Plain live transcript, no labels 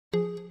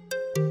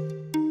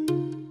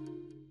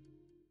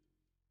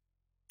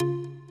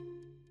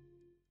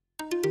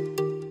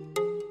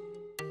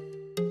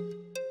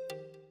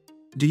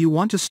Do you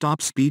want to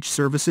stop speech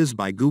services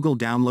by Google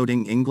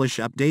downloading English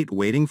update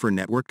waiting for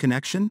network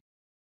connection?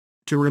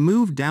 To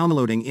remove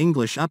downloading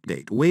English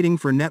update waiting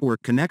for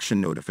network connection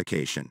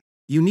notification,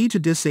 you need to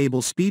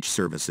disable speech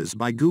services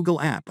by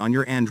Google app on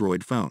your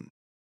Android phone.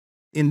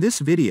 In this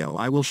video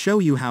I will show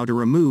you how to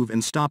remove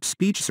and stop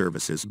speech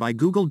services by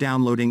Google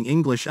downloading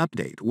English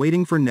update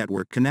waiting for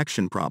network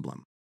connection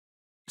problem.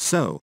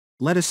 So,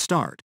 let us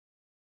start.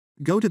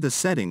 Go to the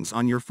settings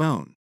on your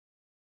phone.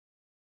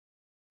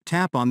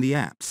 Tap on the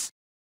apps.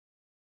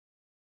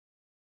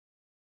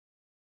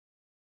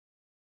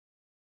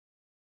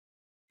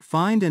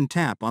 Find and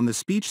tap on the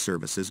speech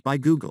services by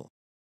Google.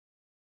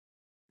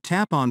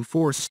 Tap on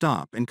Force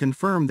Stop and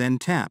confirm, then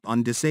tap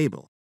on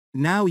Disable.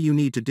 Now you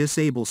need to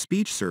disable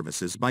speech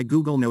services by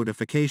Google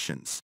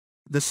notifications.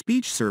 The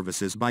speech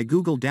services by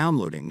Google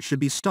downloading should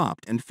be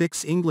stopped and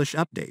fix English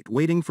update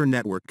waiting for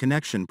network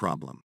connection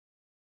problem.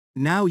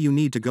 Now you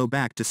need to go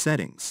back to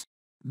Settings.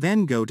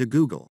 Then go to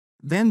Google.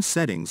 Then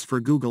Settings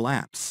for Google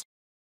Apps.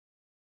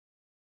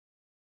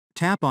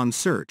 Tap on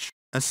Search,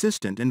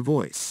 Assistant and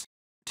Voice.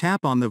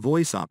 Tap on the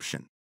Voice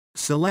option.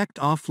 Select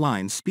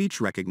Offline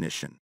Speech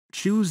Recognition.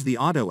 Choose the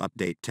Auto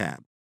Update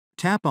tab.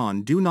 Tap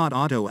on Do Not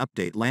Auto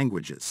Update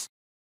Languages.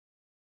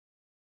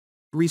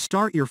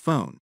 Restart your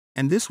phone,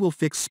 and this will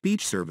fix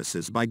speech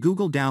services by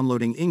Google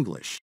downloading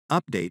English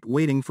update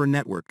waiting for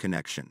network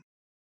connection.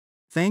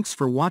 Thanks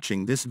for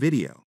watching this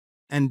video.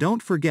 And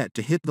don't forget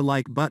to hit the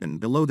like button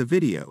below the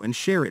video and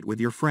share it with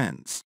your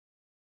friends.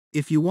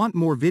 If you want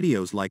more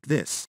videos like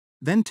this,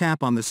 then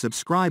tap on the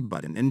subscribe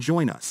button and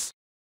join us.